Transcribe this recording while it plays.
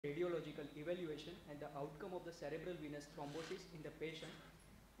radiological evaluation and the outcome of the cerebral venous thrombosis in the patient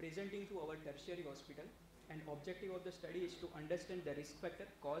presenting to our tertiary hospital. And objective of the study is to understand the risk factor,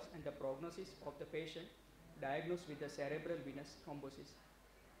 cause and the prognosis of the patient diagnosed with the cerebral venous thrombosis.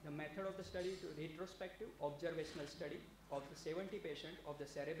 The method of the study is a retrospective observational study of the 70 patients of the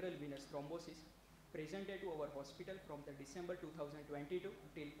cerebral venous thrombosis presented to our hospital from the December 2022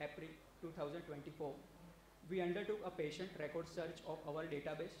 till April 2024. We undertook a patient record search of our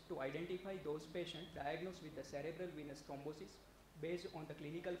database to identify those patients diagnosed with the cerebral venous thrombosis based on the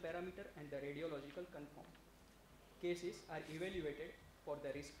clinical parameter and the radiological confirm. Cases are evaluated for the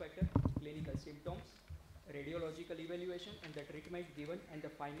risk factor, clinical symptoms, radiological evaluation and the treatment given and the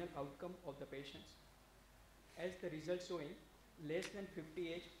final outcome of the patients. As the results showing, less than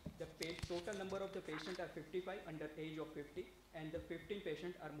 50 age, the total number of the patients are 55 under age of 50 and the 15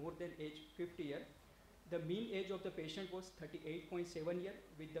 patients are more than age 50 year. The mean age of the patient was 38.7 year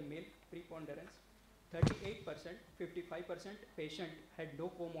with the male preponderance. 38%, 55% patient had no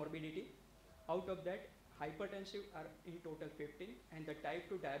comorbidity. Out of that, hypertensive are in total 15 and the type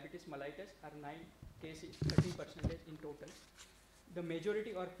 2 diabetes mellitus are 9 cases, 13% in total. The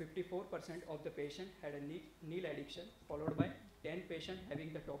majority or 54% of the patient had a needle addiction, followed by 10 patients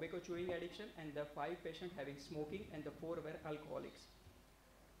having the tobacco chewing addiction and the 5 patients having smoking and the 4 were alcoholics.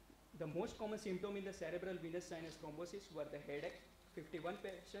 The most common symptom in the cerebral venous sinus thrombosis were the headache. 51%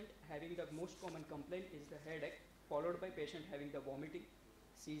 having the most common complaint is the headache, followed by patient having the vomiting,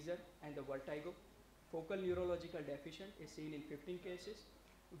 seizure and the vertigo. Focal neurological deficient is seen in 15 cases.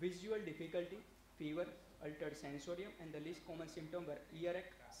 Visual difficulty, fever, altered sensorium and the least common symptom were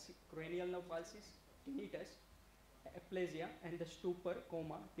earache, cranial nerve palsy, tinnitus, aplasia and the stupor,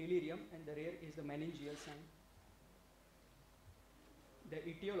 coma, delirium and the rare is the meningeal sign. The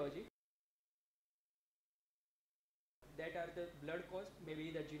etiology, that are the blood cause,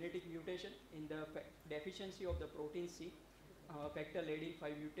 maybe the genetic mutation in the deficiency of the protein C, factor Leadin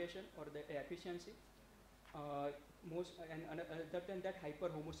 5 mutation or the deficiency. Other than that,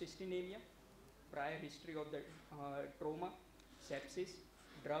 hyperhomocystinemia, prior history of the trauma, sepsis,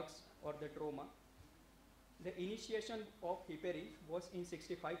 drugs or the trauma. The initiation of heparin was in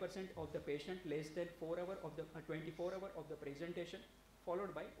 65% of the patient less than 4 hours of the 24 hours of the presentation,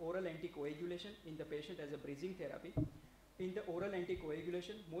 followed by oral anticoagulation in the patient as a bridging therapy. In the oral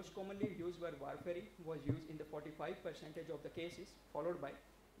anticoagulation, most commonly used were warfarin was used in the 45% of the cases, followed by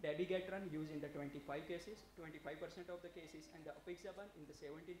dabigatran used in the 25 cases, 25% of the cases, and the apixaban in the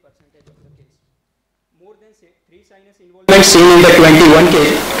 17% of the case. More than 3 sinus involvement seen in the 21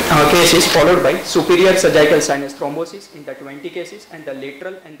 cases, followed by superior sagittal sinus thrombosis in the 20 cases, and the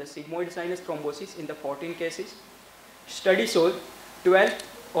lateral and the sigmoid sinus thrombosis in the 14 cases. Study showed 12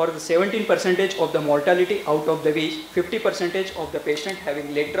 or the 17% of the mortality, out of the which 50% of the patient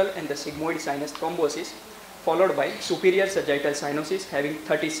having lateral and the sigmoid sinus thrombosis, followed by superior sagittal cyanosis having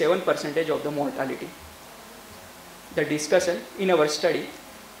 37% of the mortality. The discussion in our study,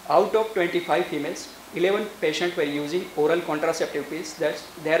 out of 25 females, 11 patients were using oral contraceptive pills. Thus,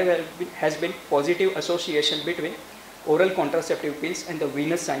 there has been positive association between oral contraceptive pills and the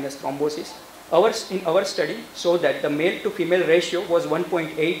venous sinus thrombosis. In our study showed that the male to female ratio was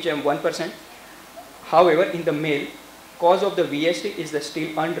 1.8:1%. However, in the male, cause of the VST is the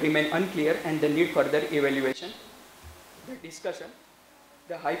still remain unclear and the need further evaluation. The discussion.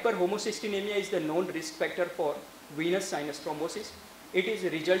 The hyperhomocystinemia is the known risk factor for venous sinus thrombosis. It is a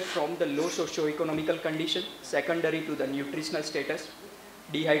result from the low socio-economical condition secondary to the nutritional status,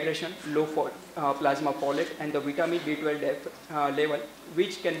 dehydration, low plasma folate and the vitamin B12 level,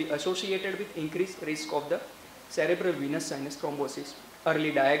 which can be associated with increased risk of the cerebral venous sinus thrombosis.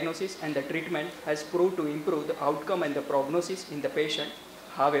 Early diagnosis and the treatment has proved to improve the outcome and the prognosis in the patient.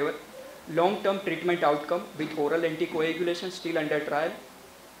 However, long-term treatment outcome with oral anticoagulation still under trial.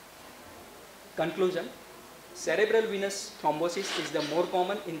 Conclusion. Cerebral venous thrombosis is the more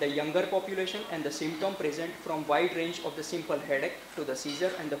common in the younger population and the symptom present from wide range of the simple headache to the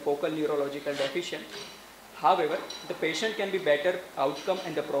seizure and the focal neurological deficient. However, the patient can be better outcome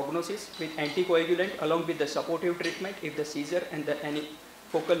and the prognosis with anticoagulant along with the supportive treatment if the seizure and any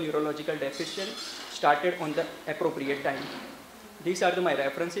focal neurological deficient started on the appropriate time. These are my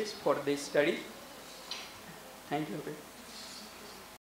references for this study. Thank you.